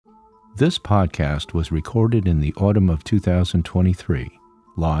This podcast was recorded in the autumn of 2023,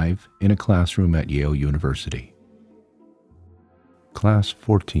 live in a classroom at Yale University. Class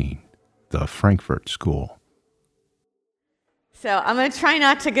 14, the Frankfurt School. So I'm going to try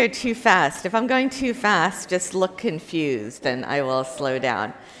not to go too fast. If I'm going too fast, just look confused and I will slow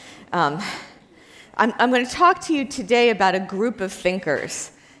down. I'm going to talk to you today about a group of thinkers,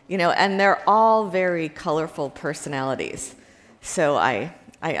 and they're all very colorful personalities. So I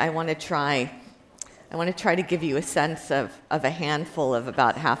want to try to give you a sense of a handful of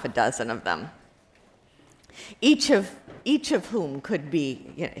about half a dozen of them. Each of whom could be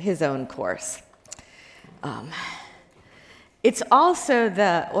his own course. It's also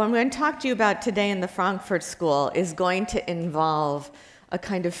what I'm going to talk to you about today in the Frankfurt School is going to involve a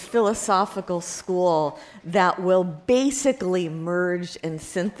kind of philosophical school that will basically merge and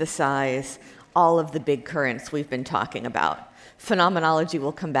synthesize all of the big currents we've been talking about. Phenomenology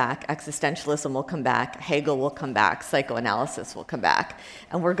will come back, existentialism will come back, Hegel will come back, psychoanalysis will come back,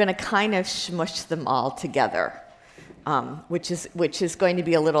 and we're going to kind of smush them all together, which is going to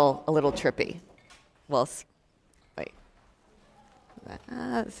be a little trippy. Well, wait,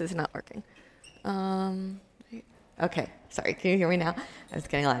 this is not working. Okay, sorry, can you hear me now? I was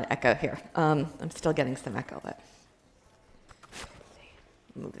getting a lot of echo here. I'm still getting some echo, but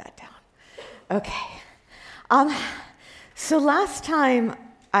move that down. Okay. So last time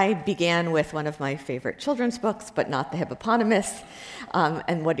I began with one of my favorite children's books, but not the hippopotamus.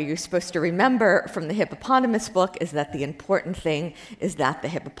 And what are you supposed to remember from the hippopotamus book is that the important thing is that the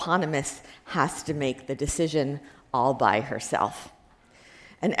hippopotamus has to make the decision all by herself.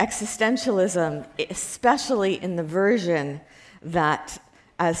 And existentialism, especially in the version that,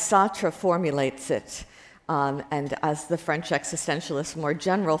 as Sartre formulates it, and as the French existentialists more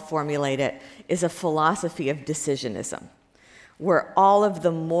general formulate it, is a philosophy of decisionism, where all of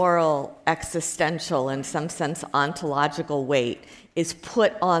the moral, existential, in some sense ontological weight is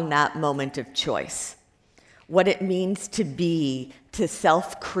put on that moment of choice. What it means to be, to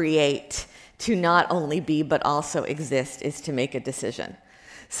self-create, to not only be but also exist is to make a decision.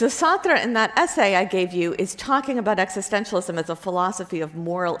 So Sartre, in that essay I gave you, is talking about existentialism as a philosophy of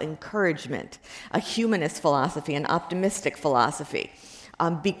moral encouragement, a humanist philosophy, an optimistic philosophy,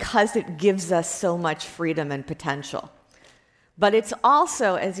 because it gives us so much freedom and potential. But it's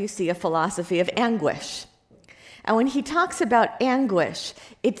also, as you see, a philosophy of anguish. And when he talks about anguish,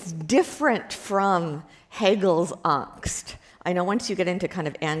 it's different from Hegel's angst. I know once you get into kind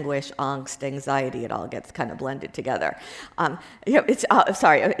of anguish, angst, anxiety, it all gets kind of blended together.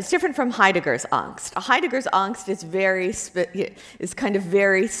 It's different from Heidegger's angst. Heidegger's angst is kind of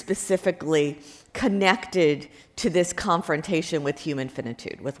very specifically connected to this confrontation with human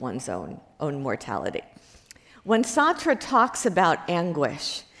finitude, with one's own mortality. When Sartre talks about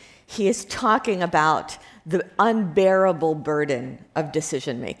anguish, he is talking about the unbearable burden of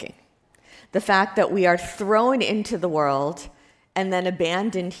decision-making. The fact that we are thrown into the world and then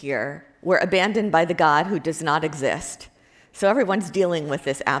abandoned here. We're abandoned by the God who does not exist. So everyone's dealing with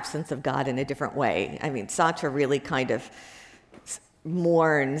this absence of God in a different way. I mean, Sartre really kind of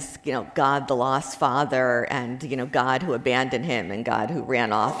mourns, God the lost father and, God who abandoned him and God who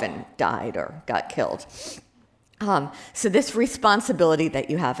ran off and died or got killed. So this responsibility that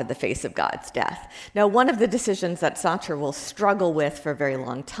you have in the face of God's death. Now, one of the decisions that Sartre will struggle with for a very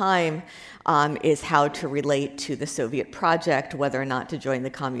long time is how to relate to the Soviet project, whether or not to join the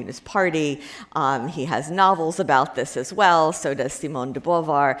Communist Party. He has novels about this as well, so does Simone de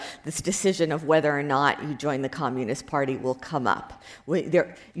Beauvoir. This decision of whether or not you join the Communist Party will come up.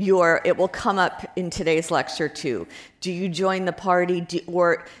 It will come up in today's lecture too. Do you join the party,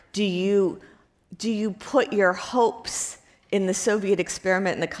 or do you put your hopes in the Soviet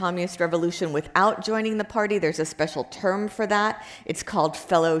experiment and the communist revolution without joining the party? There's a special term for that. It's called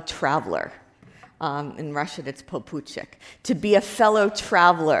fellow traveler. In Russian, it's popuchik. To be a fellow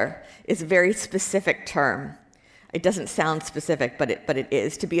traveler is a very specific term. It doesn't sound specific, but it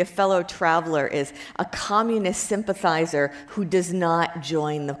is. To be a fellow traveler is a communist sympathizer who does not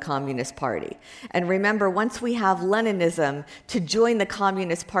join the Communist Party. And remember, once we have Leninism, to join the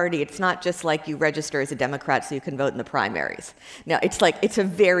Communist Party, it's not just like you register as a Democrat so you can vote in the primaries. Now, it's a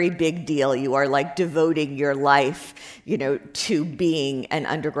very big deal. You are like devoting your life, to being an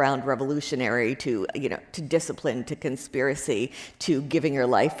underground revolutionary, to discipline, to conspiracy, to giving your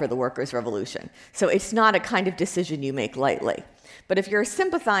life for the workers' revolution. So it's not a kind of decision you make lightly. But if you're a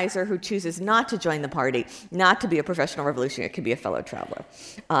sympathizer who chooses not to join the party, not to be a professional revolutionary, it could be a fellow traveler.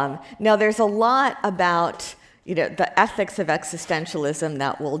 Now, there's a lot about the ethics of existentialism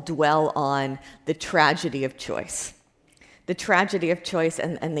that will dwell on the tragedy of choice. the tragedy of choice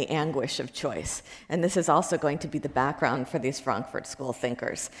and the anguish of choice. And this is also going to be the background for these Frankfurt School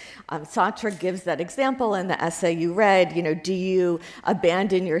thinkers. Sartre gives that example in the essay you read, do you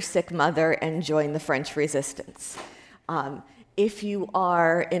abandon your sick mother and join the French resistance? If you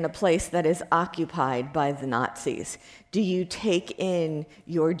are in a place that is occupied by the Nazis, do you take in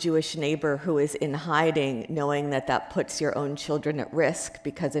your Jewish neighbor who is in hiding, knowing that that puts your own children at risk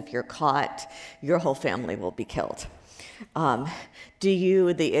because if you're caught, your whole family will be killed?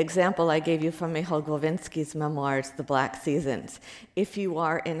 The example I gave you from Michal Głowiński's memoirs, The Black Seasons, if you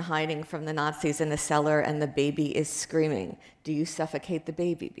are in hiding from the Nazis in a cellar and the baby is screaming, do you suffocate the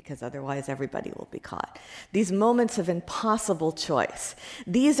baby because otherwise everybody will be caught? These moments of impossible choice,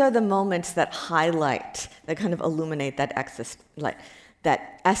 these are the moments that highlight, that kind of illuminate that essence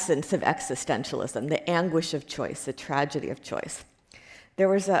of existentialism, the anguish of choice, the tragedy of choice. There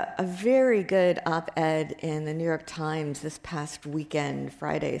was a very good op-ed in the New York Times this past weekend,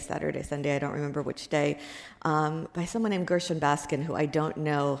 Friday, Saturday, Sunday, I don't remember which day, by someone named Gershon Baskin, who I don't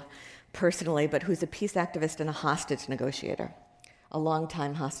know personally, but who's a peace activist and a hostage negotiator, a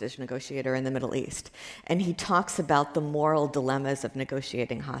longtime hostage negotiator in the Middle East. And he talks about the moral dilemmas of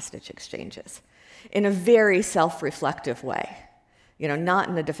negotiating hostage exchanges in a very self-reflective way. Not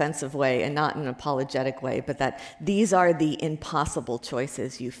in a defensive way and not in an apologetic way, but that these are the impossible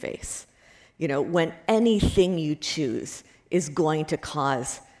choices you face. When anything you choose is going to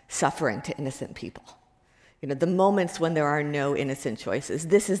cause suffering to innocent people. The moments when there are no innocent choices,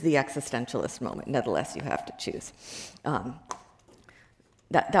 this is the existentialist moment. Nevertheless, you have to choose.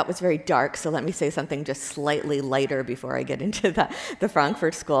 That was very dark, so let me say something just slightly lighter before I get into the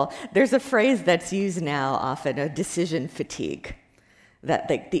Frankfurt School. There's a phrase that's used now often, a decision fatigue.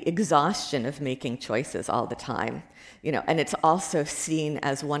 That the exhaustion of making choices all the time, and it's also seen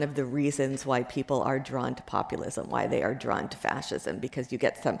as one of the reasons why people are drawn to populism, why they are drawn to fascism, because you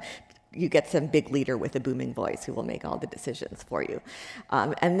get some big leader with a booming voice who will make all the decisions for you.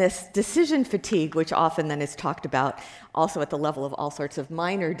 And this decision fatigue, which often then is talked about also at the level of all sorts of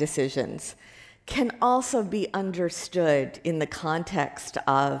minor decisions, can also be understood in the context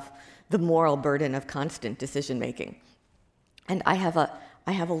of the moral burden of constant decision making. And I have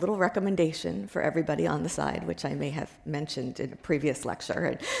a little recommendation for everybody on the side, which I may have mentioned in a previous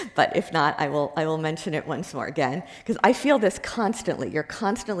lecture, but if not, I will mention it once more again, because I feel this constantly. You're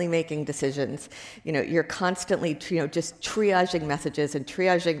constantly making decisions. You're constantly just triaging messages and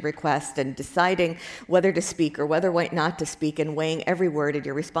triaging requests and deciding whether to speak or whether not to speak and weighing every word, and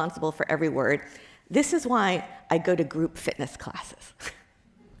you're responsible for every word. This is why I go to group fitness classes.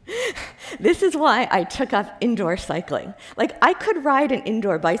 This is why I took up indoor cycling. I could ride an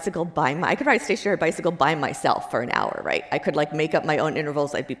indoor bicycle I could ride a stationary bicycle by myself for an hour, right? I could make up my own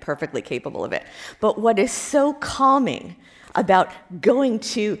intervals. I'd be perfectly capable of it. But what is so calming about going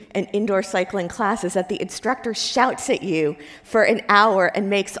to an indoor cycling class is that the instructor shouts at you for an hour and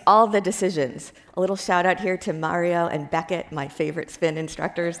makes all the decisions. A little shout out here to Mario and Beckett, my favorite spin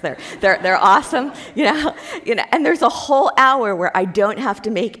instructors. They're awesome, And there's a whole hour where I don't have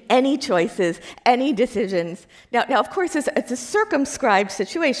to make any choices, any decisions. Now of course, it's a circumscribed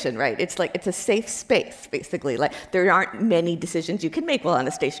situation, right? It's a safe space, basically. There aren't many decisions you can make while on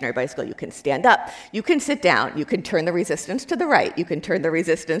a stationary bicycle. You can stand up, you can sit down, you can turn the resistance to the right, you can turn the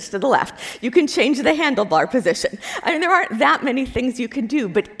resistance to the left, you can change the handlebar position. There aren't that many things you can do,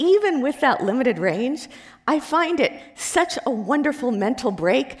 but even with that limited range, I find it such a wonderful mental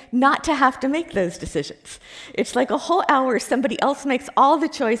break not to have to make those decisions. It's like a whole hour, somebody else makes all the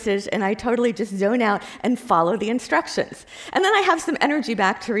choices, and I totally just zone out and follow the instructions. And then I have some energy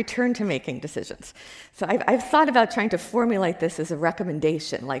back to return to making decisions. So I've thought about trying to formulate this as a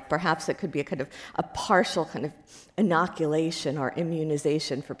recommendation, perhaps it could be a kind of a partial kind of inoculation or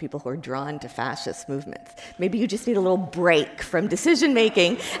immunization for people who are drawn to fascist movements. Maybe you just need a little break from decision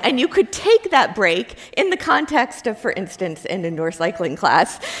making, and you could take that break in the context of, for instance, an indoor cycling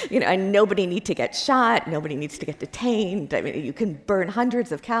class, and nobody needs to get shot, nobody needs to get detained. You can burn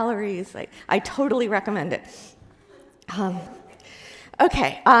hundreds of calories. I totally recommend it.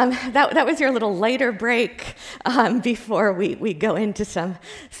 Okay, that was your little lighter break before we go into some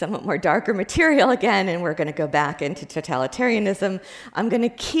somewhat more darker material again, and we're going to go back into totalitarianism. I'm going to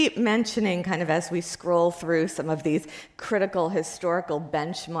keep mentioning, kind of as we scroll through some of these critical historical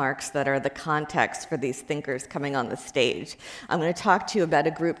benchmarks that are the context for these thinkers coming on the stage. I'm going to talk to you about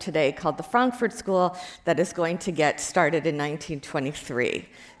a group today called the Frankfurt School that is going to get started in 1923.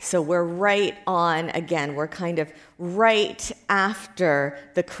 So we're right on, again, we're kind of right after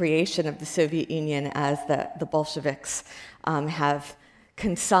the creation of the Soviet Union as the Bolsheviks have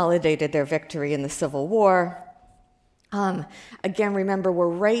consolidated their victory in the Civil War. Again, remember, we're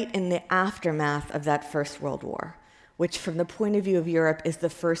right in the aftermath of that First World War, which from the point of view of Europe is the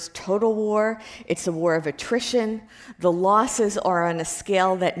first total war. It's a war of attrition. The losses are on a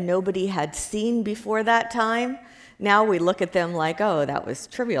scale that nobody had seen before that time. Now we look at them like, oh, that was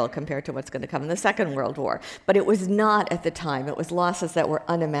trivial compared to what's going to come in the Second World War. But it was not at the time. It was losses that were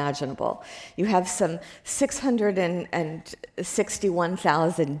unimaginable. You have some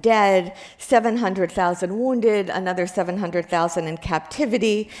 661,000 dead, 700,000 wounded, another 700,000 in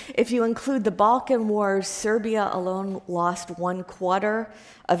captivity. If you include the Balkan Wars, Serbia alone lost 1/4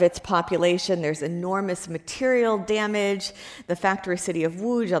 of its population. There's enormous material damage. The factory city of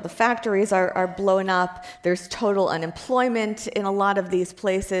Łódź, all the factories are blown up. There's total unemployment in a lot of these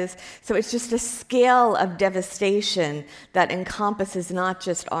places. So it's just a scale of devastation that encompasses not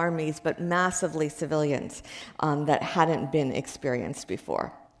just armies, but massively civilians that hadn't been experienced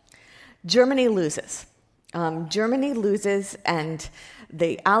before. Germany loses. Germany loses, and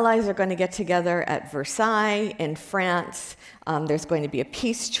the Allies are going to get together at Versailles in France. There's going to be a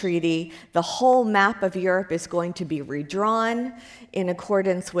peace treaty. The whole map of Europe is going to be redrawn in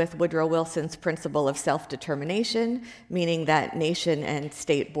accordance with Woodrow Wilson's principle of self-determination, meaning that nation and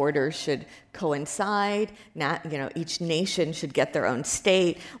state borders should coincide. Each nation should get their own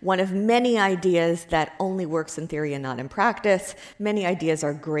state. One of many ideas that only works in theory and not in practice. Many ideas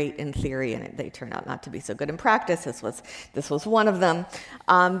are great in theory, and they turn out not to be so good in practice. This was one of them.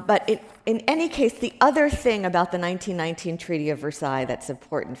 But in any case, the other thing about the 1919 Treaty of Versailles that's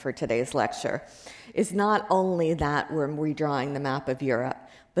important for today's lecture is not only that we're redrawing the map of Europe,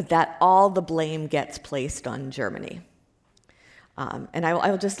 but that all the blame gets placed on Germany. And I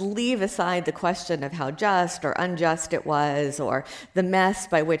will just leave aside the question of how just or unjust it was, or the mess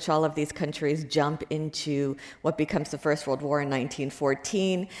by which all of these countries jump into what becomes the First World War in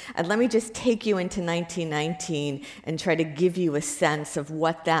 1914. And let me just take you into 1919 and try to give you a sense of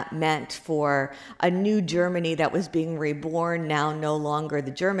what that meant for a new Germany that was being reborn, now no longer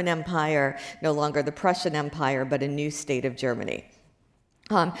the German Empire, no longer the Prussian Empire, but a new state of Germany.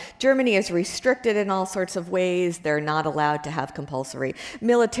 Germany is restricted in all sorts of ways. They're not allowed to have compulsory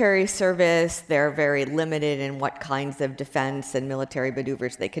military service. They're very limited in what kinds of defense and military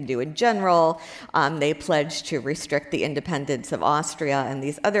maneuvers they can do in general. They pledged to restrict the independence of Austria and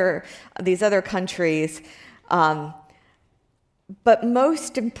these other countries. But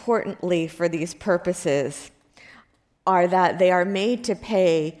most importantly for these purposes are that they are made to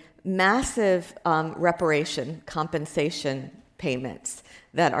pay massive compensation payments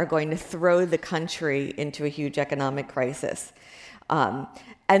that are going to throw the country into a huge economic crisis.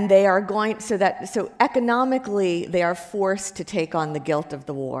 And they are so economically, they are forced to take on the guilt of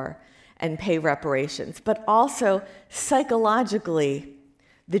the war and pay reparations. But also, psychologically,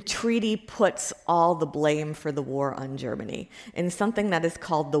 the treaty puts all the blame for the war on Germany in something that is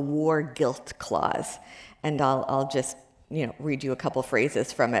called the War Guilt Clause. And I'll just read you a couple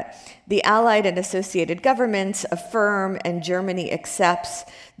phrases from it. The Allied and associated governments affirm, and Germany accepts,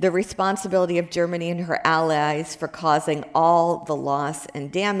 the responsibility of Germany and her allies for causing all the loss and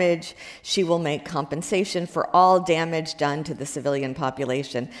damage. She will make compensation for all damage done to the civilian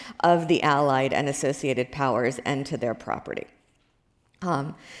population of the Allied and associated powers and to their property.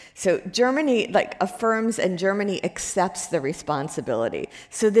 So Germany affirms, and Germany accepts the responsibility.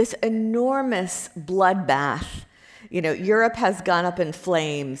 So this enormous bloodbath, Europe has gone up in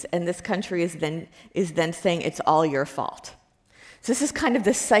flames, and this country is then saying it's all your fault. So this is kind of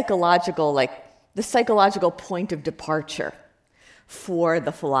the psychological point of departure for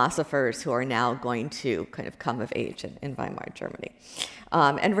the philosophers who are now going to kind of come of age in Weimar Germany.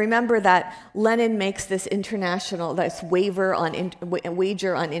 And remember that Lenin makes this wager on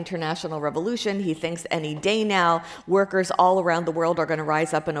international revolution. He thinks any day now, workers all around the world are going to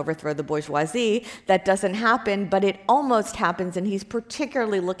rise up and overthrow the bourgeoisie. That doesn't happen, but it almost happens, and he's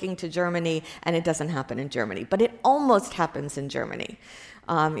particularly looking to Germany, and it doesn't happen in Germany, but it almost happens in Germany.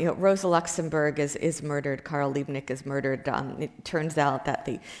 Rosa Luxemburg is murdered. Karl Liebknecht is murdered. It turns out that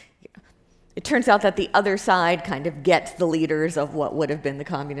the other side kind of gets the leaders of what would have been the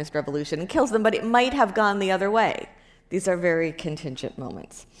communist revolution and kills them, but it might have gone the other way. These are very contingent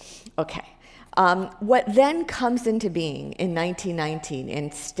moments. Okay. What then comes into being in 1919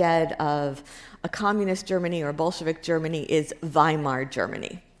 instead of a communist Germany or Bolshevik Germany is Weimar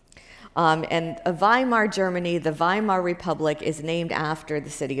Germany. And Weimar Germany, the Weimar Republic, is named after the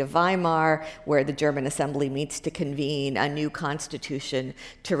city of Weimar, where the German assembly meets to convene a new constitution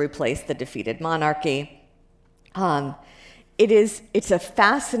to replace the defeated monarchy. It's a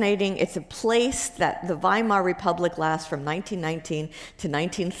place that the Weimar Republic lasts from 1919 to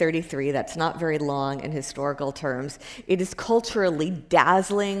 1933. That's not very long in historical terms. It is culturally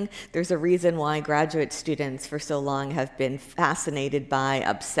dazzling. There's a reason why graduate students for so long have been fascinated by,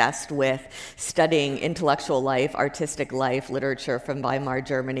 obsessed with studying intellectual life, artistic life, literature from Weimar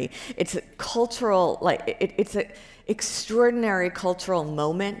Germany. It's a cultural, it's an extraordinary cultural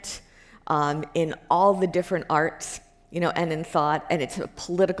moment in all the different arts, and in thought, and it's a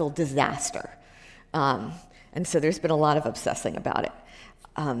political disaster. And so there's been a lot of obsessing about it.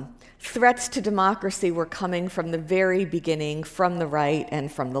 Threats to democracy were coming from the very beginning, from the right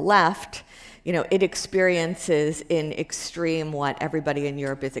and from the left. It experiences in extreme what everybody in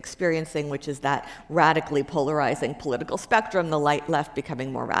Europe is experiencing, which is that radically polarizing political spectrum, the left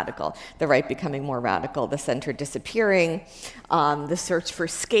becoming more radical, the right becoming more radical, the center disappearing, the search for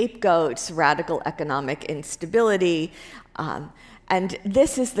scapegoats, radical economic instability. And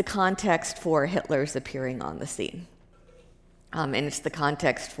this is the context for Hitler's appearing on the scene. And it's the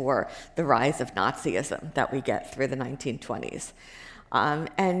context for the rise of Nazism that we get through the 1920s.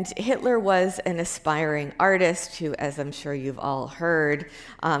 And Hitler was an aspiring artist who, as I'm sure you've all heard,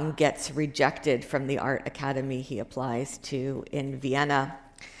 gets rejected from the art academy he applies to in Vienna.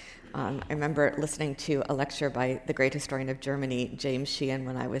 I remember listening to a lecture by the great historian of Germany, James Sheehan,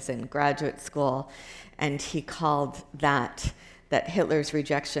 when I was in graduate school, and he called that Hitler's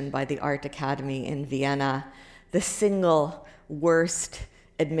rejection by the art academy in Vienna the single worst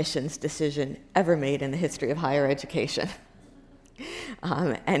admissions decision ever made in the history of higher education.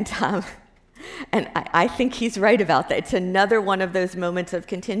 And I think he's right about that. It's another one of those moments of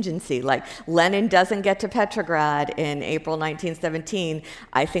contingency. Like Lenin doesn't get to Petrograd in April 1917.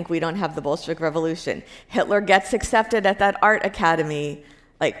 I think we don't have the Bolshevik Revolution. Hitler gets accepted at that art academy.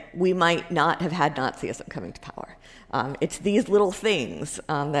 Like we might not have had Nazism coming to power. It's these little things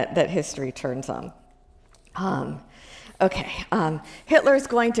that history turns on. Hitler's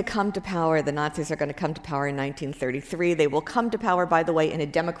going to come to power. The Nazis are going to come to power in 1933. They will come to power, by the way, in a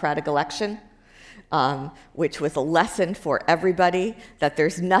democratic election, which was a lesson for everybody, that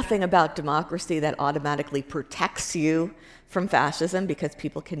there's nothing about democracy that automatically protects you from fascism, because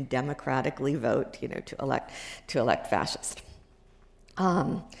people can democratically vote, to elect fascists.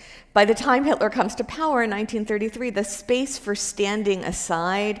 By the time Hitler comes to power in 1933, the space for standing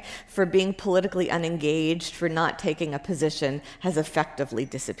aside, for being politically unengaged, for not taking a position has effectively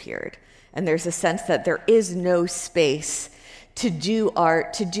disappeared. And there's a sense that there is no space to do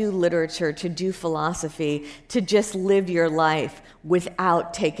art, to do literature, to do philosophy, to just live your life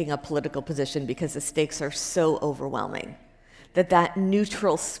without taking a political position, because the stakes are so overwhelming. That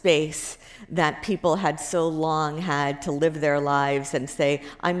neutral space that people had so long had to live their lives and say,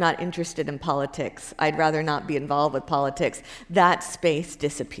 I'm not interested in politics, I'd rather not be involved with politics, that space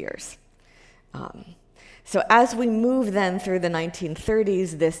disappears. So as we move then through the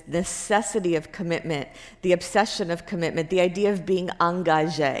 1930s, this necessity of commitment, the obsession of commitment, the idea of being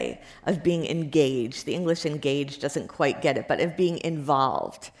engagé, of being engaged, the English engaged doesn't quite get it, but of being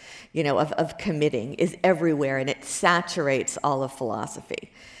involved, of committing, is everywhere, and it saturates all of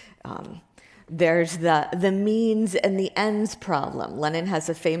philosophy. There's the means and the ends problem. Lenin has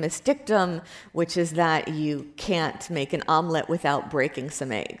a famous dictum, which is that you can't make an omelet without breaking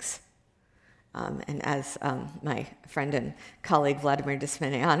some eggs. And as my friend and colleague Vladimir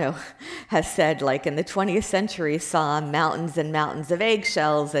Dismaniano has said, like in the 20th century, saw mountains and mountains of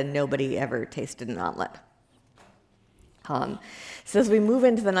eggshells and nobody ever tasted an omelet. So as we move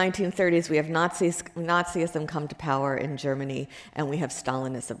into the 1930s, we have Nazism come to power in Germany, and we have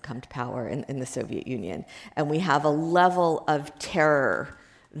Stalinism come to power in the Soviet Union. And we have a level of terror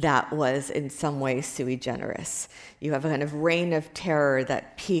that was in some ways sui generis. You have a kind of reign of terror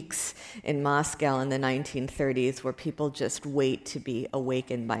that peaks in Moscow in the 1930s, where people just wait to be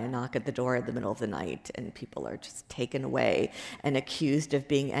awakened by a knock at the door in the middle of the night, and people are just taken away and accused of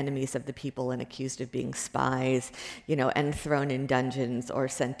being enemies of the people and accused of being spies, and thrown in dungeons or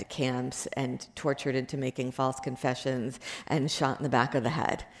sent to camps and tortured into making false confessions and shot in the back of the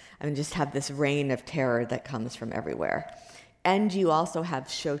head. Just have this reign of terror that comes from everywhere. And you also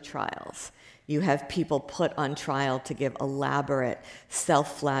have show trials. You have people put on trial to give elaborate,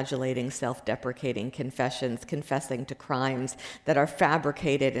 self-flagellating, self-deprecating confessions, confessing to crimes that are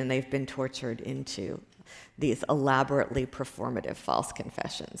fabricated, and they've been tortured into these elaborately performative false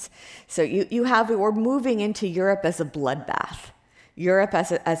confessions. So we're moving into Europe as a bloodbath, Europe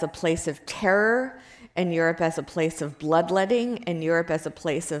as a place of terror, and Europe as a place of bloodletting, and Europe as a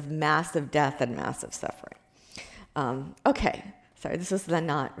place of massive death and massive suffering. Sorry, this is the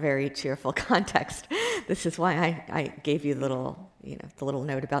not very cheerful context. This is why I gave you the little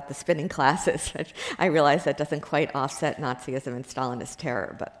note about the spinning classes. I realize that doesn't quite offset Nazism and Stalinist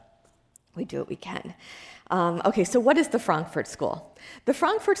terror, but we do what we can. Okay, so what is the Frankfurt School? The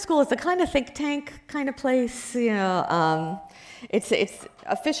Frankfurt School is a kind of think tank kind of place. It's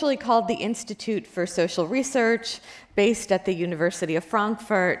officially called the Institute for Social Research, based at the University of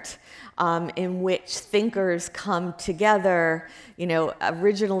Frankfurt, in which thinkers come together,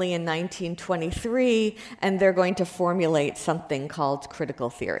 originally in 1923, and they're going to formulate something called critical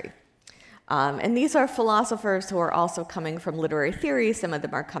theory. And these are philosophers who are also coming from literary theory. Some of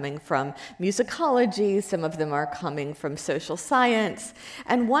them are coming from musicology. Some of them are coming from social science.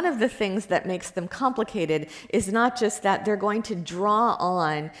 And one of the things that makes them complicated is not just that they're going to draw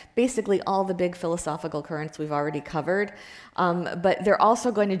on basically all the big philosophical currents we've already covered, but they're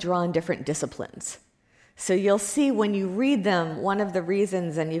also going to draw on different disciplines. So you'll see when you read them, one of the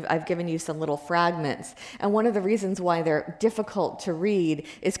reasons, and I've given you some little fragments, and one of the reasons why they're difficult to read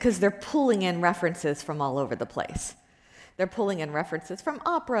is because they're pulling in references from all over the place. They're pulling in references from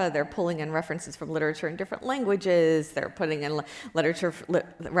opera, they're pulling in references from literature in different languages, they're putting in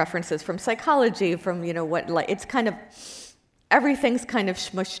references from psychology, from, it's kind of, everything's kind of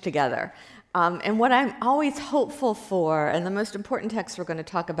smushed together. And what I'm always hopeful for, and the most important text we're going to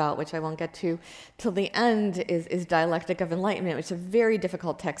talk about, which I won't get to till the end, is Dialectic of Enlightenment, which is a very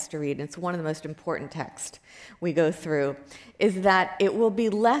difficult text to read. It's one of the most important texts we go through, is that it will be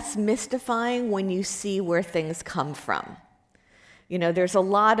less mystifying when you see where things come from. There's a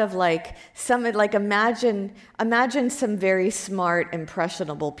lot of imagine some very smart,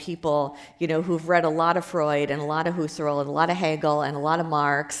 impressionable people, who've read a lot of Freud and a lot of Husserl and a lot of Hegel and a lot of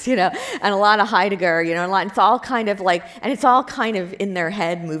Marx, and a lot of Heidegger, it's all kind of and it's all kind of in their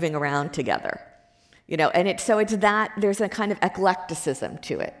head moving around together. And it's that there's a kind of eclecticism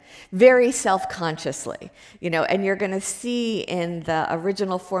to it, very self-consciously, and you're going to see in the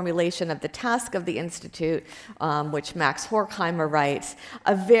original formulation of the task of the Institute, which Max Horkheimer writes,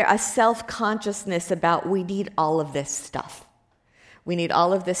 a self-consciousness about we need all of this stuff. We need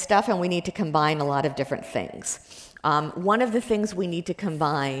all of this stuff, and we need to combine a lot of different things. One of the things we need to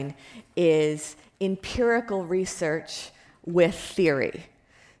combine is empirical research with theory.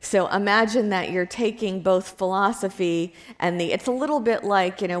 So imagine that you're taking both philosophy and it's a little bit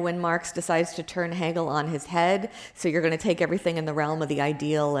like, when Marx decides to turn Hegel on his head. So you're going to take everything in the realm of the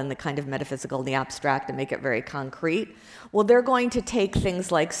ideal and the kind of metaphysical and the abstract and make it very concrete. Well, they're going to take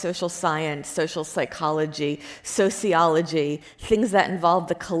things like social science, social psychology, sociology, things that involve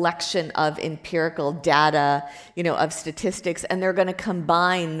the collection of empirical data, of statistics, and they're going to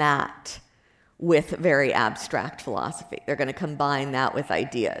combine that with very abstract philosophy. They're going to combine that with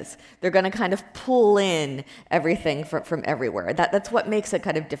ideas. They're going to kind of pull in everything from everywhere. That's what makes it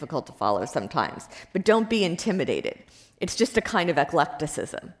kind of difficult to follow sometimes. But don't be intimidated. It's just a kind of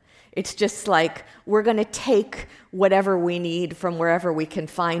eclecticism. It's just like we're going to take whatever we need from wherever we can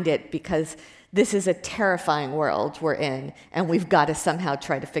find it, because this is a terrifying world we're in, and we've got to somehow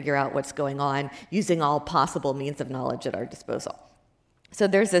try to figure out what's going on using all possible means of knowledge at our disposal. So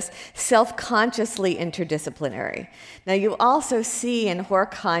there's this self-consciously interdisciplinary. Now you also see in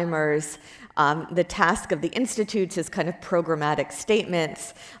Horkheimer's the task of the institutes is kind of programmatic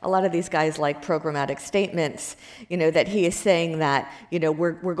statements. A lot of these guys like programmatic statements, that he is saying that,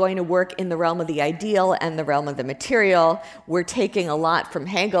 we're going to work in the realm of the ideal and the realm of the material. We're taking a lot from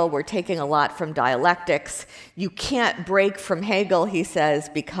Hegel. We're taking a lot from dialectics. You can't break from Hegel, he says,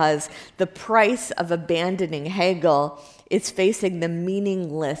 because the price of abandoning Hegel is facing the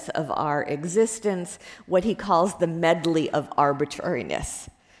meaningless of our existence, what he calls the medley of arbitrariness,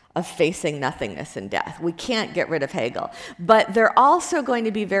 of facing nothingness and death. We can't get rid of Hegel. But they're also going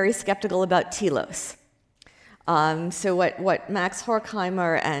to be very skeptical about telos. So what Max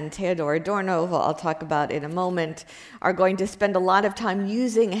Horkheimer and Theodor Adorno, who I'll talk about in a moment, are going to spend a lot of time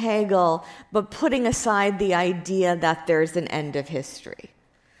using Hegel, but putting aside the idea that there's an end of history.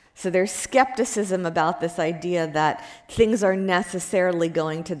 So there's skepticism about this idea that things are necessarily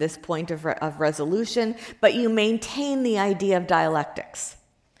going to this point of resolution, but you maintain the idea of dialectics.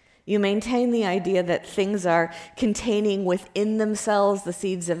 You maintain the idea that things are containing within themselves the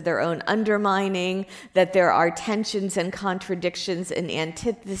seeds of their own undermining, that there are tensions and contradictions and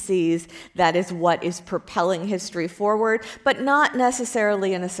antitheses. That is what is propelling history forward, but not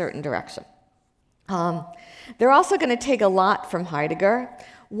necessarily in a certain direction. They're also going to take a lot from Heidegger.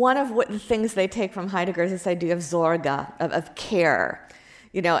 One of the things they take from Heidegger is this idea of Sorge, of care.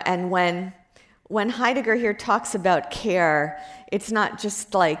 And when Heidegger here talks about care, it's not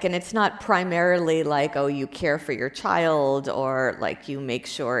just like, and it's not primarily like, oh, you care for your child, or like you make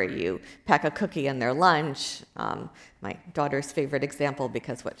sure you pack a cookie in their lunch. My daughter's favorite example,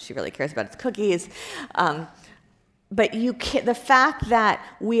 because what she really cares about is cookies. But the fact that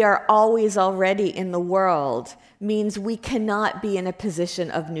we are always already in the world means we cannot be in a position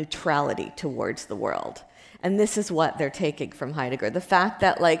of neutrality towards the world. And this is what they're taking from Heidegger. The fact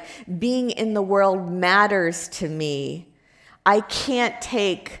that like being in the world matters to me. I can't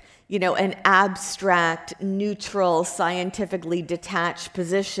take, an abstract, neutral, scientifically detached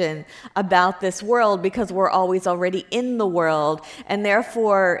position about this world, because we're always already in the world, and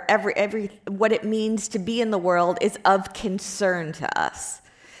therefore every what it means to be in the world is of concern to us.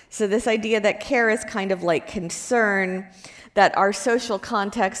 So this idea that care is kind of like concern, that our social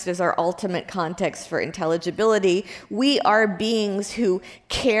context is our ultimate context for intelligibility. We are beings who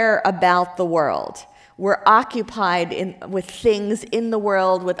care about the world. We're occupied with things in the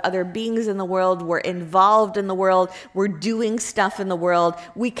world, with other beings in the world. We're involved in the world. We're doing stuff in the world.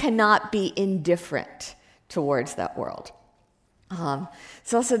 We cannot be indifferent towards that world.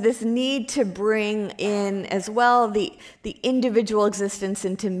 So also this need to bring in as well the individual existence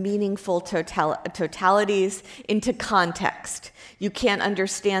into meaningful totalities, into context. You can't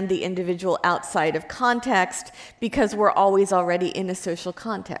understand the individual outside of context, because we're always already in a social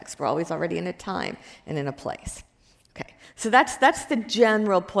context. We're always already in a time and in a place. Okay, so that's the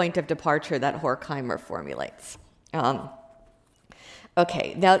general point of departure that Horkheimer formulates.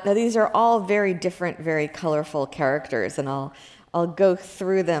 Okay, now these are all very different, very colorful characters, and I'll go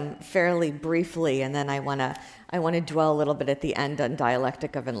through them fairly briefly, and then I want to dwell a little bit at the end on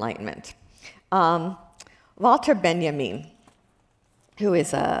dialectic of enlightenment. Walter Benjamin, who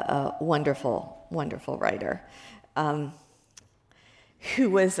is a wonderful, wonderful writer, who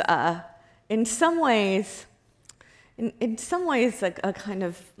was in some ways like a kind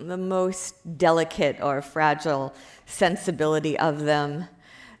of the most delicate or fragile sensibility of them,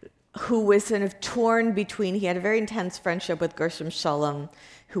 who was sort of torn between, he had a very intense friendship with Gershom Scholem,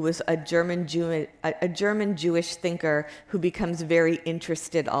 who was a German Jewish thinker who becomes very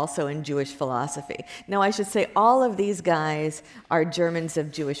interested also in Jewish philosophy. Now, I should say all of these guys are Germans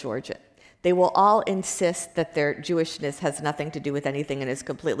of Jewish origin. They will all insist that their Jewishness has nothing to do with anything and is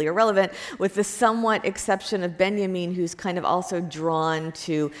completely irrelevant, with the somewhat exception of Benjamin, who's kind of also drawn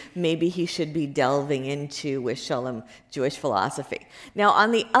to maybe he should be delving into, with Scholem, Jewish philosophy. Now,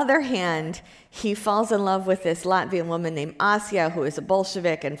 on the other hand, he falls in love with this Latvian woman named Asya, who is a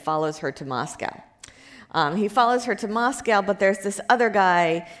Bolshevik, and follows her to Moscow. He follows her to Moscow, but there's this other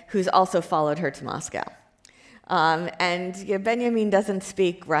guy who's also followed her to Moscow. Benjamin doesn't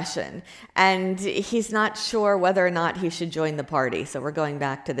speak Russian, and he's not sure whether or not he should join the party. So we're going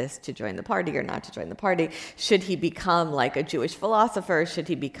back to this, to join the party or not to join the party. Should he become like a Jewish philosopher? Should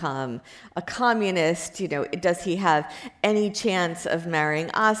he become a communist? Does he have any chance of marrying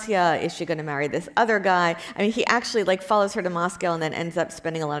Asya? Is she going to marry this other guy? I mean, he actually follows her to Moscow and then ends up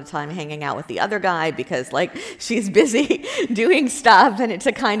spending a lot of time hanging out with the other guy, because she's busy doing stuff, and it's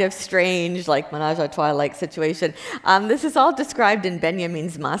a kind of strange menage a trois situation. This is all described in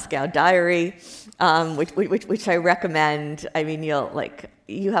Benjamin's Moscow diary, which I recommend. I mean,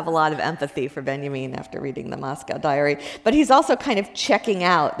 you have a lot of empathy for Benjamin after reading the Moscow diary, but he's also kind of checking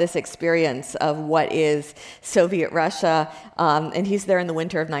out this experience of what is Soviet Russia, and he's there in the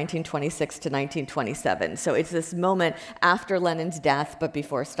winter of 1926 to 1927. So it's this moment after Lenin's death, but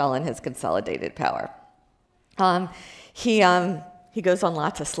before Stalin has consolidated power. He goes on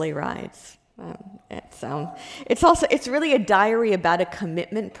lots of sleigh rides. It's really a diary about a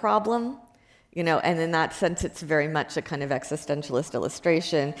commitment problem, and in that sense, it's very much a kind of existentialist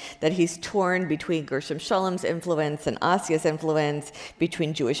illustration that he's torn between Gershom Scholem's influence and Asya's influence,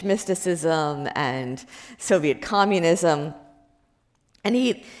 between Jewish mysticism and Soviet communism, and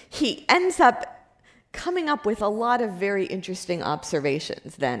he ends up coming up with a lot of very interesting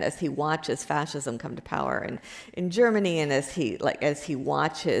observations then as he watches fascism come to power in Germany, and as he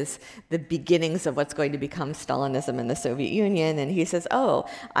watches the beginnings of what's going to become Stalinism in the Soviet Union. And he says, oh,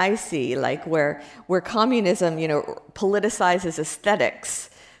 I see, where communism, politicizes aesthetics,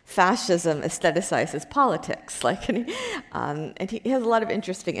 fascism aestheticizes politics. And he has a lot of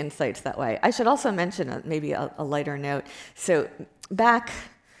interesting insights that way. I should also mention maybe a lighter note. So back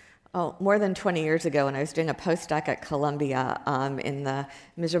more than 20 years ago, when I was doing a postdoc at Columbia in the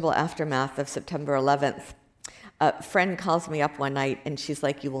miserable aftermath of September 11th, a friend calls me up one night, and she's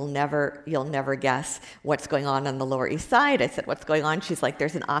like, you'll never guess what's going on the Lower East Side. I said, what's going on? She's like,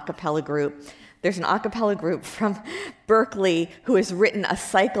 there's an a cappella group There's an a cappella group from Berkeley who has written a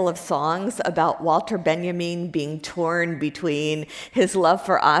cycle of songs about Walter Benjamin being torn between his love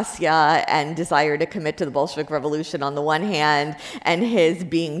for Asya and desire to commit to the Bolshevik Revolution on the one hand, and his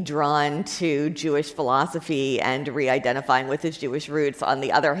being drawn to Jewish philosophy and re-identifying with his Jewish roots on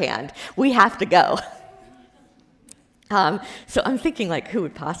the other hand. We have to go. So I'm thinking, like, who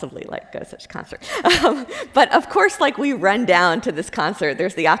would possibly, like, go to such a concert? But of course, like, we run down to this concert.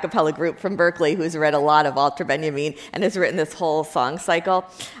 There's the a cappella group from Berkeley who's read a lot of Walter Benjamin and has written this whole song cycle.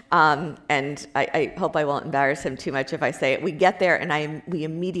 And I hope I won't embarrass him too much if I say it. We get there, and we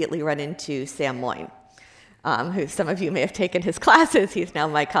immediately run into Sam Moyn, who some of you may have taken his classes. He's now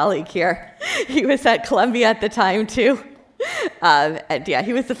my colleague here. He was at Columbia at the time, too. And yeah,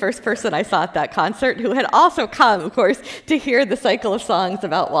 he was the first person I saw at that concert who had also come, of course, to hear the cycle of songs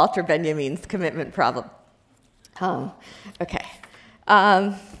about Walter Benjamin's commitment problem. Okay.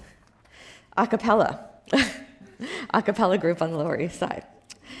 A cappella. A cappella group on the Lower East Side.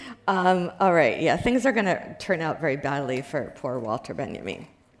 All right, yeah, things are going to turn out very badly for poor Walter Benjamin.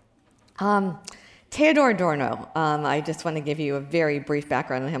 Theodor Adorno, I just want to give you a very brief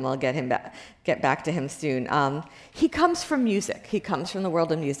background on him. I'll get back to him soon. He comes from music. He comes from the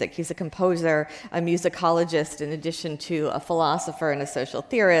world of music. He's a composer, a musicologist, in addition to a philosopher and a social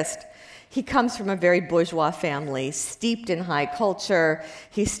theorist. He comes from a very bourgeois family, steeped in high culture.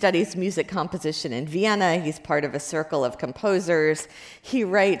 He studies music composition in Vienna. He's part of a circle of composers. He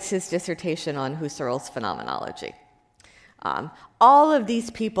writes his dissertation on Husserl's phenomenology. All of these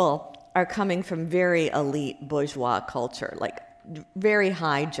people are coming from very elite bourgeois culture, like very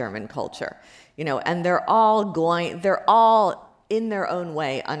high German culture, and they're all in their own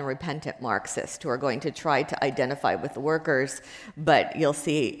way unrepentant Marxists who are going to try to identify with the workers, but you'll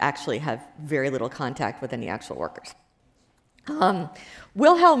see actually have very little contact with any actual workers.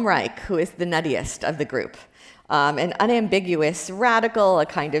 Wilhelm Reich, who is the nuttiest of the group, an unambiguous radical, a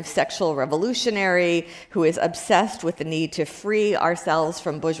kind of sexual revolutionary who is obsessed with the need to free ourselves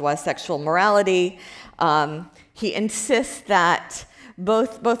from bourgeois sexual morality. He insists that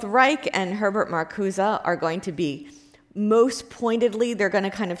both Reich and Herbert Marcuse are going to be, most pointedly, they're going to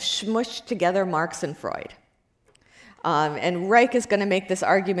kind of smush together Marx and Freud. And Reich is going to make this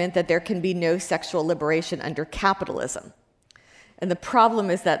argument that there can be no sexual liberation under capitalism. And the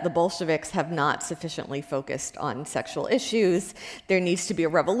problem is that the Bolsheviks have not sufficiently focused on sexual issues. There needs to be a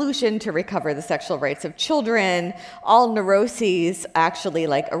revolution to recover the sexual rights of children. All neuroses actually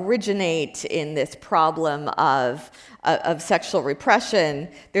originate in this problem of sexual repression.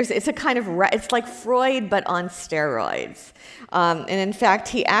 It's like Freud, but on steroids. And in fact,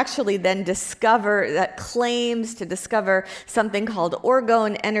 he actually then claims to discover something called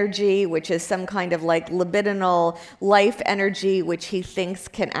orgone energy, which is some kind of libidinal life energy, which he thinks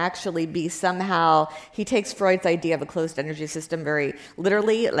can actually be somehow, he takes Freud's idea of a closed energy system very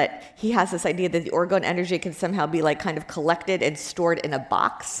literally. He has this idea that the orgone energy can somehow be kind of collected and stored in a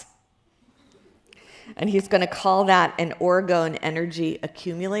box. And he's going to call that an orgone energy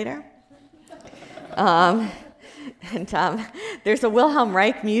accumulator. There's a Wilhelm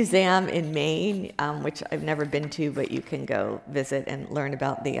Reich Museum in Maine, which I've never been to, but you can go visit and learn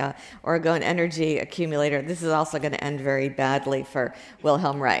about the orgone energy accumulator. This is also going to end very badly for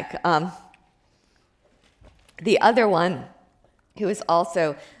Wilhelm Reich. The other one, who is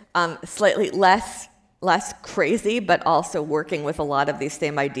also slightly less crazy, but also working with a lot of these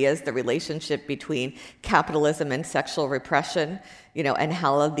same ideas, the relationship between capitalism and sexual repression, and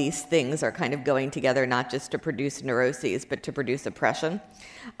how these things are kind of going together, not just to produce neuroses, but to produce oppression.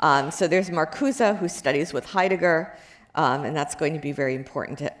 So there's Marcuse, who studies with Heidegger, and that's going to be very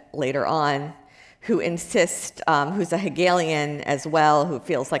important later on, who insists, who's a Hegelian as well, who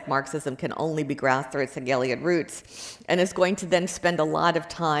feels like Marxism can only be grasped through its Hegelian roots, and is going to then spend a lot of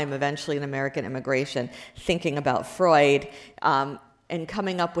time, eventually in American immigration, thinking about Freud, and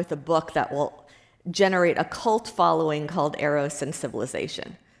coming up with a book that will generate a cult following called Eros and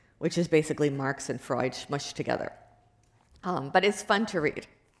Civilization, which is basically Marx and Freud smushed together. But it's fun to read.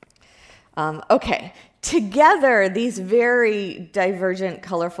 Okay, together, these very divergent,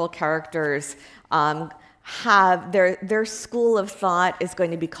 colorful characters have their school of thought is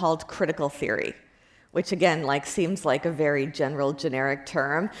going to be called critical theory, which again seems like a very general, generic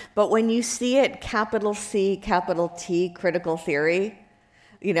term. But when you see it, capital C, capital T, critical theory,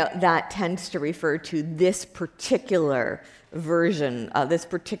 that tends to refer to this particular version, this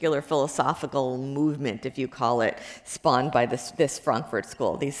particular philosophical movement, if you call it, spawned by this Frankfurt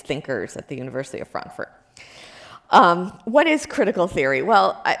school, these thinkers at the University of Frankfurt. What is critical theory?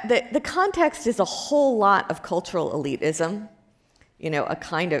 Well, the context is a whole lot of cultural elitism.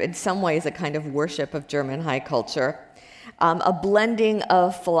 in some ways, a kind of worship of German high culture. A blending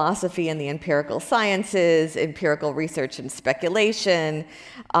of philosophy and the empirical sciences, empirical research and speculation,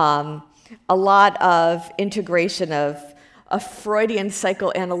 a lot of integration of a Freudian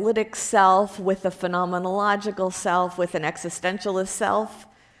psychoanalytic self with a phenomenological self, with an existentialist self,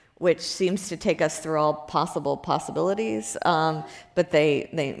 which seems to take us through all possible possibilities, but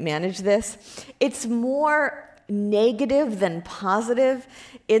they manage this. It's more negative than positive,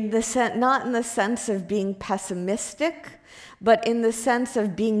 not in the sense of being pessimistic, but in the sense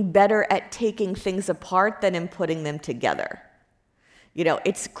of being better at taking things apart than in putting them together.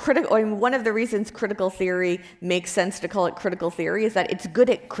 It's critical. One of the reasons critical theory makes sense to call it critical theory is that it's good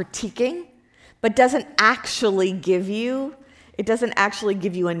at critiquing, but doesn't actually give you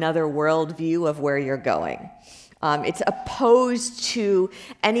another worldview of where you're going. It's opposed to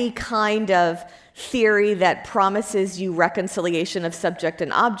any kind of theory that promises you reconciliation of subject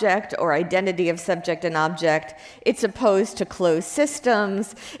and object or identity of subject and object. It's opposed to closed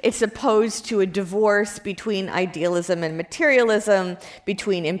systems. It's opposed to a divorce between idealism and materialism,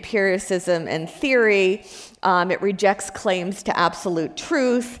 between empiricism and theory. It rejects claims to absolute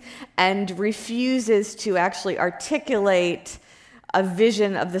truth and refuses to actually articulate a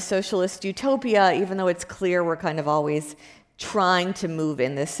vision of the socialist utopia, even though it's clear we're kind of always trying to move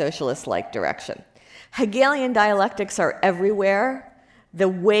in this socialist-like direction. Hegelian dialectics are everywhere. The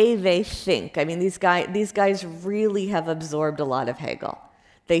way they think, these guys really have absorbed a lot of Hegel.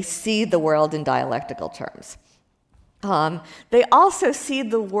 They see the world in dialectical terms. They also see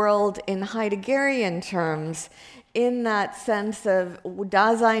the world in Heideggerian terms, in that sense of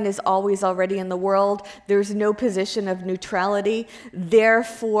Dasein is always already in the world. There's no position of neutrality.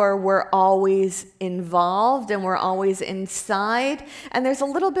 Therefore, we're always involved and we're always inside. And there's a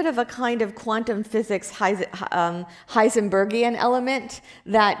little bit of a kind of quantum physics Heisenbergian element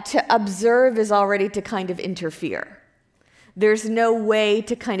that to observe is already to kind of interfere. There's no way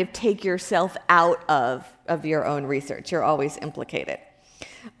to kind of take yourself out of your own research. You're always implicated.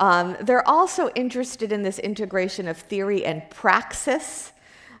 They're also interested in this integration of theory and praxis,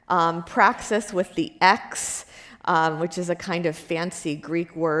 praxis with the X, which is a kind of fancy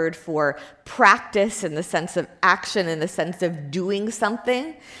Greek word for practice in the sense of action, in the sense of doing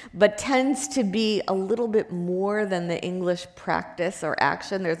something, but tends to be a little bit more than the English practice or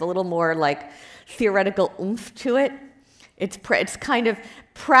action. There's a little more like theoretical oomph to it. It's kind of,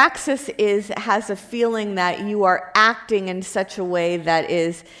 praxis has a feeling that you are acting in such a way that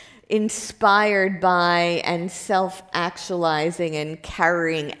is inspired by and self-actualizing and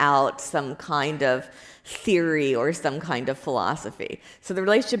carrying out some kind of theory or some kind of philosophy. So the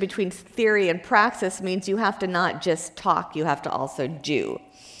relationship between theory and praxis means you have to not just talk, you have to also do.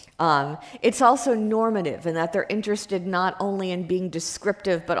 It's also normative in that they're interested not only in being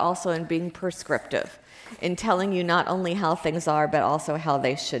descriptive, but also in being prescriptive, in telling you not only how things are, but also how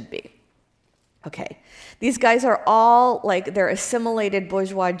they should be. Okay, these guys are all they're assimilated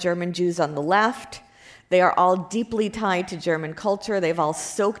bourgeois German Jews on the left. They are all deeply tied to German culture. They've all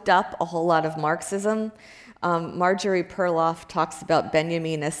soaked up a whole lot of Marxism. Marjorie Perloff talks about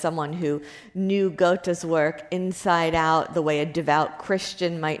Benjamin as someone who knew Goethe's work inside out the way a devout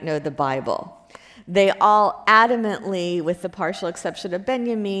Christian might know the Bible. They all adamantly, with the partial exception of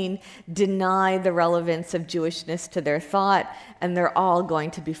Benjamin, deny the relevance of Jewishness to their thought, and they're all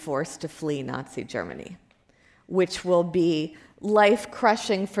going to be forced to flee Nazi Germany, which will be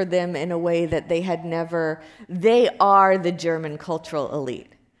life-crushing for them in a way that they are the German cultural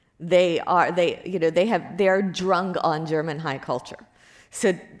elite. They are drunk on German high culture.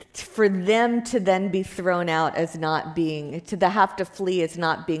 So for them to then be thrown out as have to flee as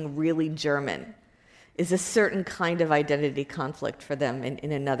not being really German is a certain kind of identity conflict for them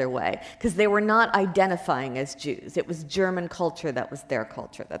in another way, because they were not identifying as Jews. It was German culture that was their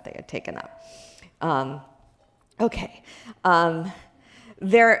culture that they had taken up.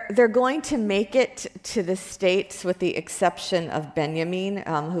 They're going to make it to the States with the exception of Benjamin,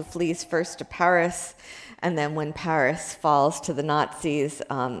 who flees first to Paris, and then when Paris falls to the Nazis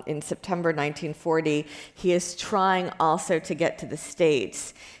in September 1940, he is trying also to get to the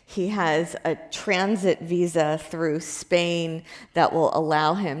States. He has a transit visa through Spain that will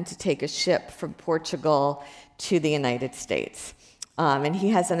allow him to take a ship from Portugal to the United States. And he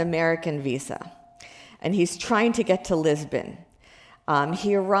has an American visa. And he's trying to get to Lisbon.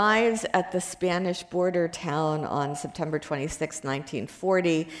 He arrives at the Spanish border town on September 26,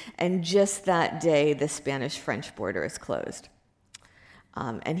 1940, and just that day, the Spanish-French border is closed.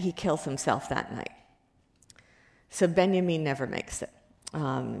 And he kills himself that night. So Benjamin never makes it.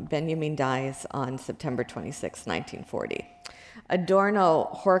 Benjamin dies on September 26, 1940. Adorno,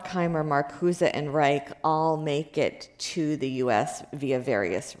 Horkheimer, Marcuse, and Reich all make it to the U.S. via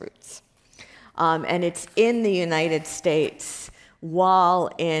various routes. And it's in the United States while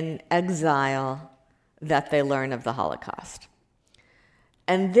in exile that they learn of the Holocaust.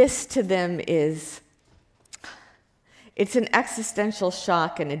 And this to them it's an existential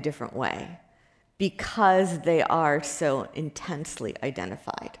shock in a different way because they are so intensely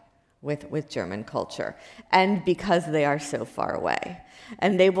identified with German culture and because they are so far away.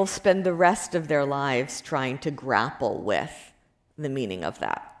 And they will spend the rest of their lives trying to grapple with the meaning of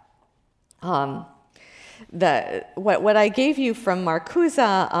that. What I gave you from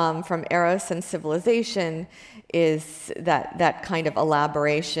Marcuse, from Eros and Civilization, is that kind of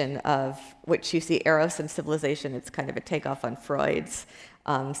elaboration of which you see Eros and Civilization. It's kind of a takeoff on Freud's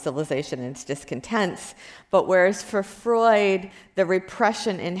Civilization and its discontents. But whereas for Freud, the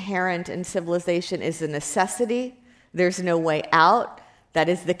repression inherent in civilization is a necessity, there's no way out. That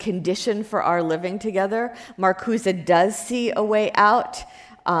is the condition for our living together. Marcuse does see a way out.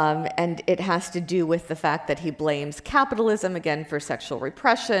 And it has to do with the fact that he blames capitalism, again, for sexual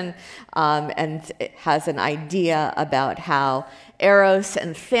repression, and it has an idea about how Eros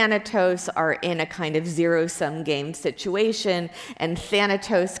and Thanatos are in a kind of zero-sum game situation, and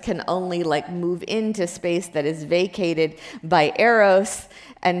Thanatos can only move into space that is vacated by Eros.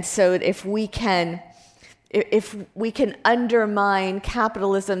 And so if we can undermine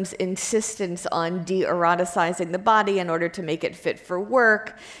capitalism's insistence on de-eroticizing the body in order to make it fit for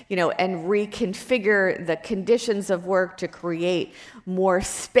work, and reconfigure the conditions of work to create more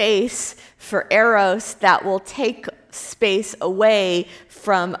space for Eros, that will take space away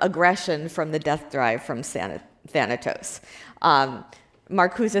from aggression, from the death drive from Thanatos.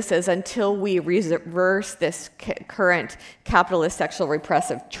 Marcuse says, until we reverse this current capitalist sexual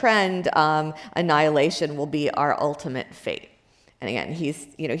repressive trend, annihilation will be our ultimate fate. And again,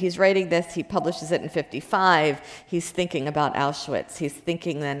 he's writing this, he publishes it in 1955, he's thinking about Auschwitz, he's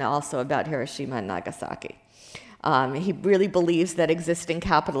thinking then also about Hiroshima and Nagasaki. He really believes that existing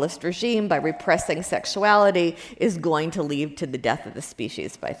capitalist regime, by repressing sexuality, is going to lead to the death of the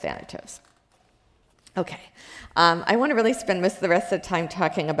species by Thanatos. Okay, I want to really spend most of the rest of the time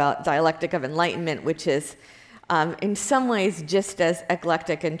talking about Dialectic of Enlightenment, which is in some ways just as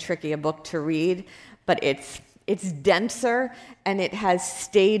eclectic and tricky a book to read, but it's denser and it has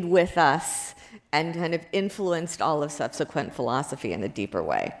stayed with us and kind of influenced all of subsequent philosophy in a deeper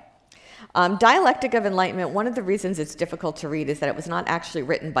way. Dialectic of Enlightenment, one of the reasons it's difficult to read is that it was not actually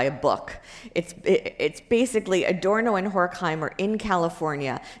written by a book. It's basically Adorno and Horkheimer in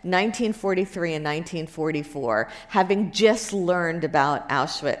California, 1943 and 1944, having just learned about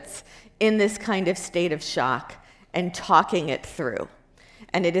Auschwitz in this kind of state of shock and talking it through.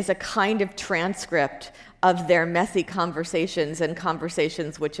 And it is a kind of transcript of their messy conversations, and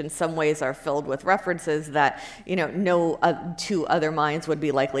conversations which in some ways are filled with references that no two other minds would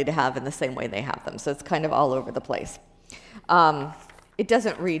be likely to have in the same way they have them. So it's kind of all over the place. It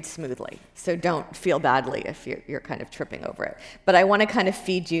doesn't read smoothly, so don't feel badly if you're kind of tripping over it. But I want to kind of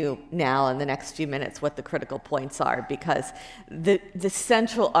feed you now in the next few minutes what the critical points are, because the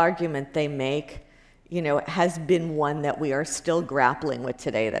central argument they make has been one that we are still grappling with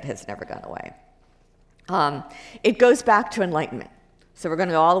today that has never gone away. It goes back to Enlightenment. So we're going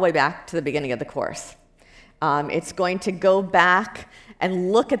to go all the way back to the beginning of the course. It's going to go back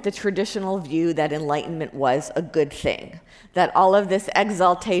and look at the traditional view that Enlightenment was a good thing, that all of this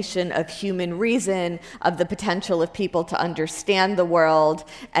exaltation of human reason, of the potential of people to understand the world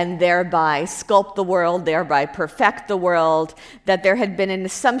and thereby sculpt the world, thereby perfect the world, that there had been an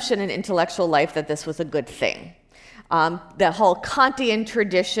assumption in intellectual life that this was a good thing. The whole Kantian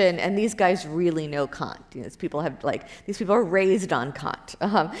tradition, and these guys really know Kant. These people are raised on Kant.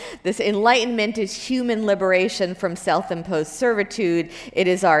 This Enlightenment is human liberation from self-imposed servitude. It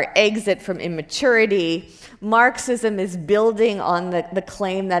is our exit from immaturity. Marxism is building on the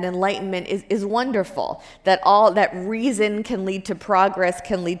claim that Enlightenment is wonderful, that reason can lead to progress,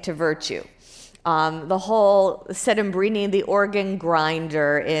 can lead to virtue. The whole Settembrini, the organ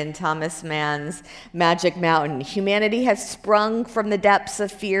grinder in Thomas Mann's Magic Mountain. Humanity has sprung from the depths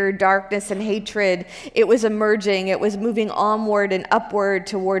of fear, darkness, and hatred. It was emerging. It was moving onward and upward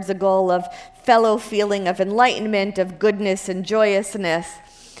towards a goal of fellow feeling, of enlightenment, of goodness and joyousness.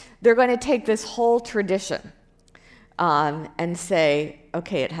 They're going to take this whole tradition and say,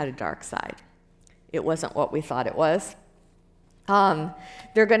 okay, it had a dark side. It wasn't what we thought it was.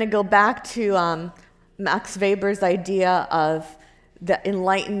 They're going to go back to Max Weber's idea of the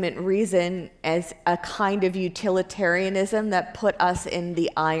Enlightenment reason as a kind of utilitarianism that put us in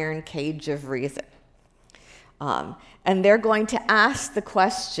the iron cage of reason. And they're going to ask the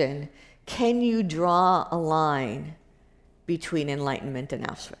question, can you draw a line between Enlightenment and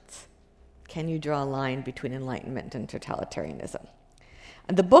Auschwitz? Can you draw a line between Enlightenment and totalitarianism?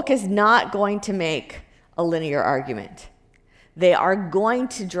 And the book is not going to make a linear argument. They are going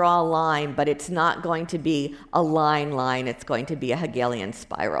to draw a line, but it's not going to be a line. It's going to be a Hegelian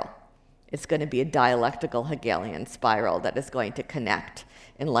spiral. It's going to be a dialectical Hegelian spiral that is going to connect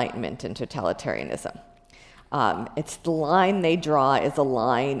Enlightenment and totalitarianism. It's the line they draw is a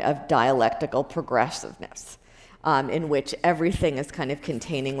line of dialectical progressiveness, in which everything is kind of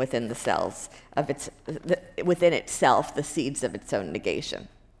containing within the cells of within itself the seeds of its own negation.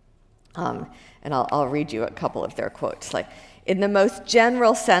 And I'll read you a couple of their quotes. Like, in the most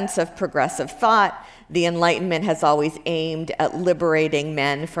general sense of progressive thought, the Enlightenment has always aimed at liberating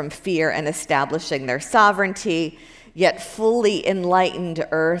men from fear and establishing their sovereignty, yet fully enlightened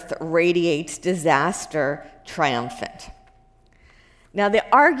earth radiates disaster triumphant. Now, the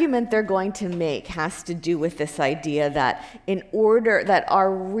argument they're going to make has to do with this idea that in order that our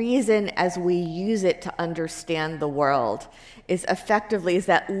reason as we use it to understand the world is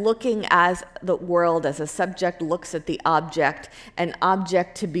that looking as the world as a subject looks at the object, an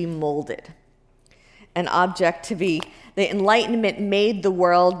object to be molded, the Enlightenment made the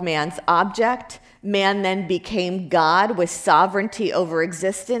world man's object. Man then became God with sovereignty over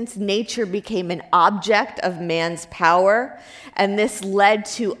existence. Nature became an object of man's power, and this led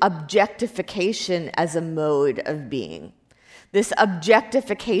to objectification as a mode of being. This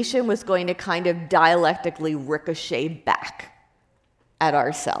objectification was going to kind of dialectically ricochet back at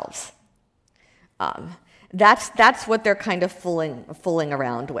ourselves. That's what they're kind of fooling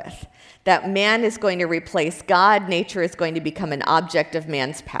around with. That man is going to replace God, nature is going to become an object of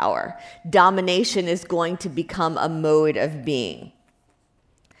man's power. Domination is going to become a mode of being.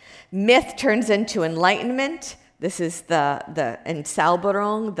 Myth turns into enlightenment. This is the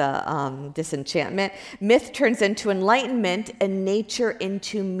Entzauberung, the disenchantment. Myth turns into enlightenment and nature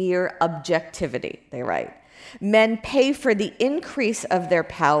into mere objectivity, they write. Men pay for the increase of their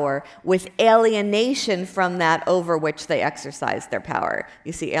power with alienation from that over which they exercise their power.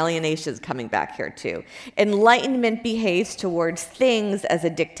 You see, alienation is coming back here too. Enlightenment behaves towards things as a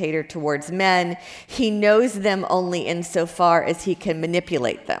dictator towards men. He knows them only insofar as he can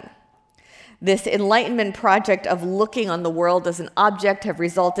manipulate them. This Enlightenment project of looking on the world as an object have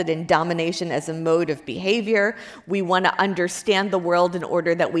resulted in domination as a mode of behavior. We want to understand the world in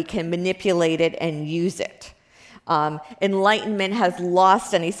order that we can manipulate it and use it. Enlightenment has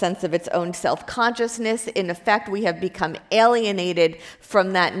lost any sense of its own self-consciousness. In effect, we have become alienated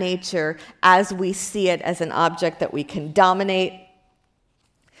from that nature as we see it as an object that we can dominate.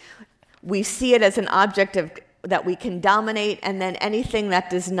 We see it as an object that we can dominate, and then anything that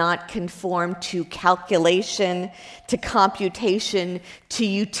does not conform to calculation, to computation, to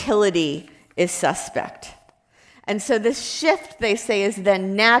utility is suspect. And so this shift, they say, is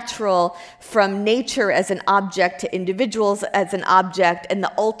then natural from nature as an object to individuals as an object, and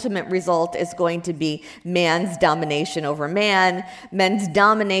the ultimate result is going to be man's domination over man. Men's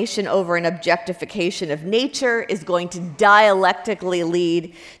domination over an objectification of nature is going to dialectically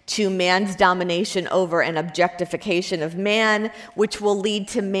lead to man's domination over an objectification of man, which will lead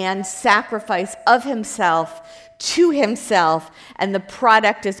to man's sacrifice of himself to himself, and the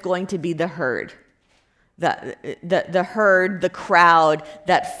product is going to be the herd. The herd, the crowd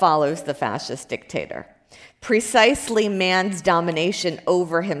that follows the fascist dictator. Precisely man's domination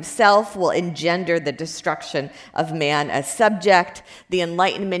over himself will engender the destruction of man as subject. The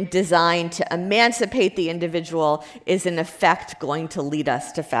Enlightenment designed to emancipate the individual is in effect going to lead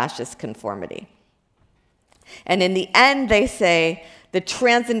us to fascist conformity. And in the end, they say, the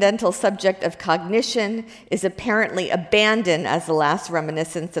transcendental subject of cognition is apparently abandoned as the last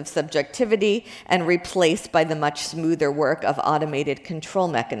reminiscence of subjectivity and replaced by the much smoother work of automated control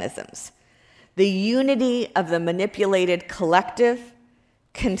mechanisms. The unity of the manipulated collective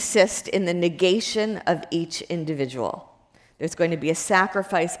consists in the negation of each individual. There's going to be a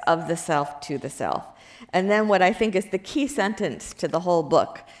sacrifice of the self to the self. And then what I think is the key sentence to the whole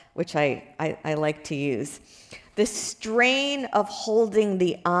book, which I like to use, the strain of holding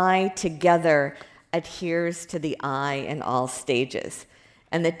the I together adheres to the I in all stages,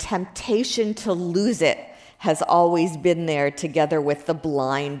 and the temptation to lose it has always been there together with the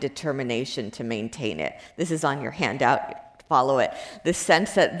blind determination to maintain it. This is on your handout, follow it. The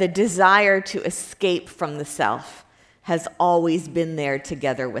sense that the desire to escape from the self has always been there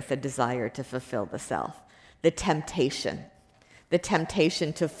together with the desire to fulfill the self. The temptation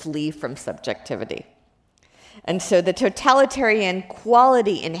to flee from subjectivity. And so the totalitarian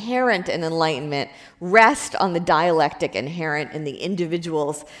quality inherent in enlightenment rests on the dialectic inherent in the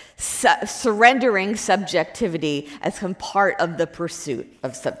individual's surrendering subjectivity as part of the pursuit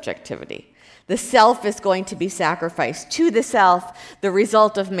of subjectivity. The self is going to be sacrificed to the self. The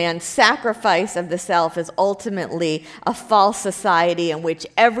result of man's sacrifice of the self is ultimately a false society in which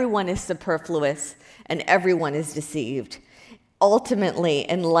everyone is superfluous and everyone is deceived. Ultimately,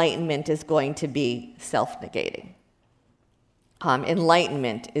 enlightenment is going to be self-negating.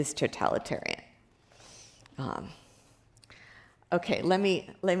 Enlightenment is totalitarian. Okay,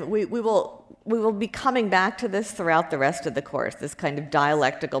 we will be coming back to this throughout the rest of the course, this kind of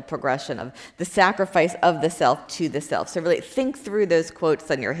dialectical progression of the sacrifice of the self to the self. So really think through those quotes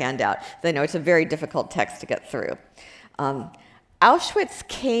on your handout. I know it's a very difficult text to get through. Auschwitz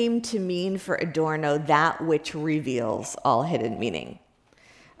came to mean for Adorno that which reveals all hidden meaning,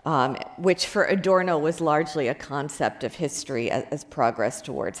 which for Adorno was largely a concept of history as progress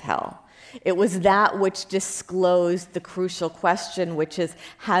towards hell. It was that which disclosed the crucial question, which is,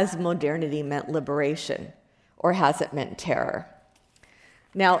 has modernity meant liberation, or has it meant terror?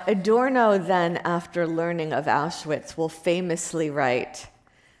 Now, Adorno then, after learning of Auschwitz, will famously write,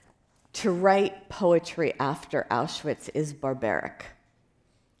 "To write poetry after Auschwitz is barbaric."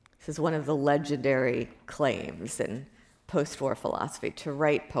 This is one of the legendary claims in post-war philosophy. To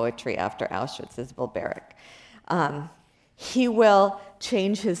write poetry after Auschwitz is barbaric. He will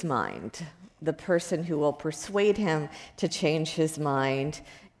change his mind. The person who will persuade him to change his mind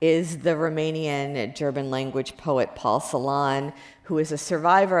is the Romanian German language poet Paul Celan, who is a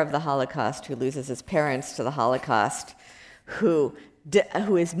survivor of the Holocaust, who loses his parents to the Holocaust, who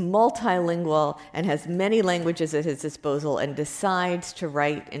is multilingual and has many languages at his disposal and decides to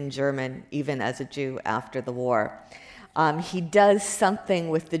write in German, even as a Jew, after the war. He does something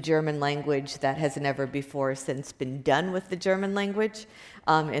with the German language that has never before since been done with the German language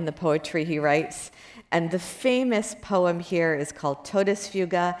in the poetry he writes. And the famous poem here is called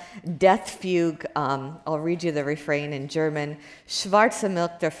Todesfuge, Death Fugue. I'll read you the refrain in German. Schwarze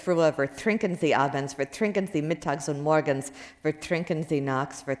Milch der Frühe, vertrinken Sie abends, vertrinken Sie mittags und morgens, vertrinken Sie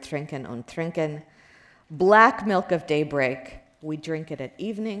nachts, vertrinken und trinken. Black milk of daybreak. We drink it at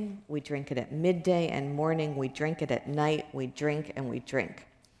evening, we drink it at midday and morning, we drink it at night, we drink and we drink.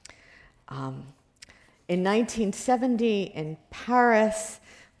 In 1970, in Paris,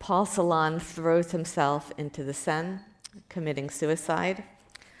 Paul Celan throws himself into the Seine, committing suicide.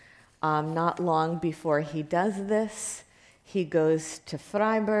 Not long before he does this, he goes to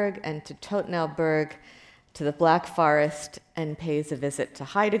Freiburg and to Tottenauberg, to the Black Forest, and pays a visit to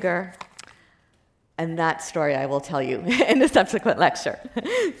Heidegger. And that story I will tell you in a subsequent lecture.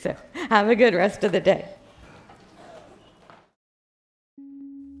 So have a good rest of the day.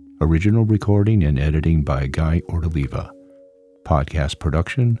 Original recording and editing by Guy Ordoliva. Podcast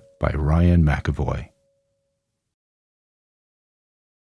production by Ryan McAvoy.